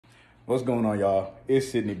What's going on, y'all?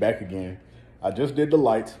 It's Sydney back again. I just did the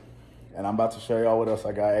lights, and I'm about to show y'all what else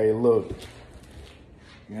I got. Hey, look,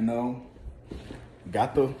 you know,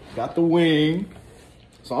 got the wing.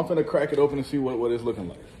 So I'm finna crack it open and see what it's looking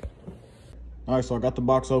like. All right, so I got the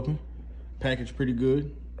box open. Packaged pretty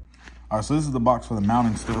good. All right, so this is the box for the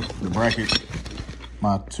mounting stuff, the brackets,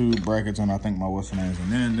 my 2 brackets, and I think my what's the names.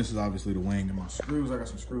 And then this is obviously the wing and my screws. I got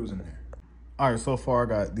some screws in there. All right, so far I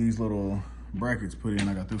got these little brackets put in.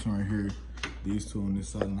 I got this one right here, these 2 on this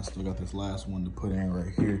side, and I still got this last one to put in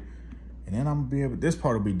right here. And then I'm gonna be able, this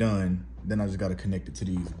part will be done. Then I just gotta connect it to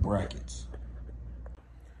these brackets.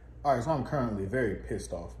 All right, so I'm currently very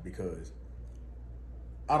pissed off because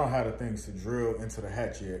I don't have the things to drill into the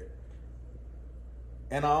hatch yet.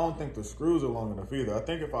 And I don't think the screws are long enough either. I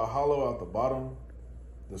think if I hollow out the bottom,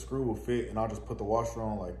 the screw will fit, and I'll just put the washer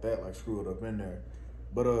on like that, like screw it up in there.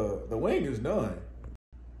 But the wing is done.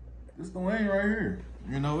 This is the wing right here.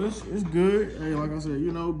 You know, it's good. Hey, like I said,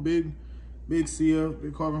 you know, big CF,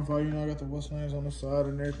 big carbon fiber. You know, I got the what's names on the side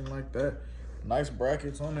and everything like that. Nice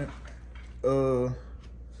brackets on it. But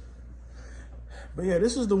yeah,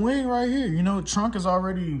 this is the wing right here. You know, trunk is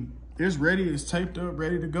already, it's ready, it's taped up,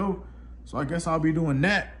 ready to go. So I guess I'll be doing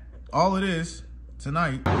that, all of this,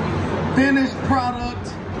 tonight. Finished product.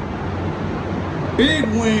 Big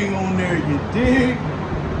wing on there, you dig?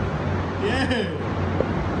 Yeah.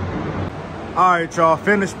 All right, y'all,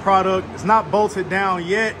 finished product. It's not bolted down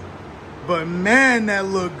yet, but man, that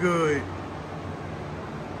look good.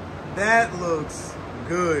 That looks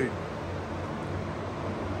good.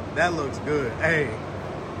 That looks good. Hey.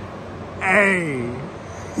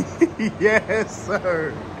 Yes,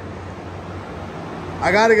 sir.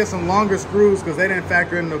 I gotta get some longer screws because they didn't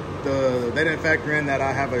factor in that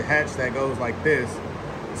I have a hatch that goes like this.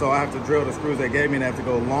 So I have to drill the screws they gave me and I have to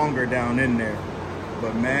go longer down in there.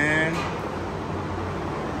 But man.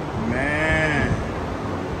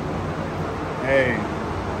 Hey.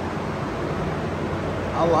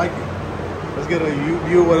 I like it. Let's get a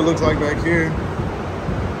view of what it looks like back here.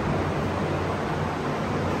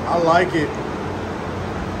 I like it.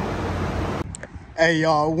 Hey,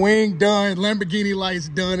 y'all, wing done, Lamborghini lights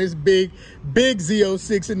done. It's big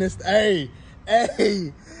Z06 in this. Hey,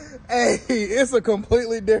 it's a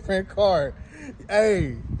completely different car.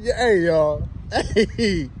 Hey, y'all.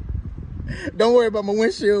 Hey, don't worry about my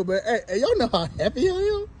windshield, but hey, y'all know how happy I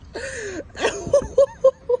am?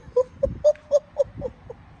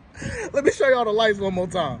 Let me show y'all the lights one more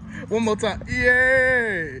time.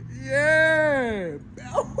 Yeah.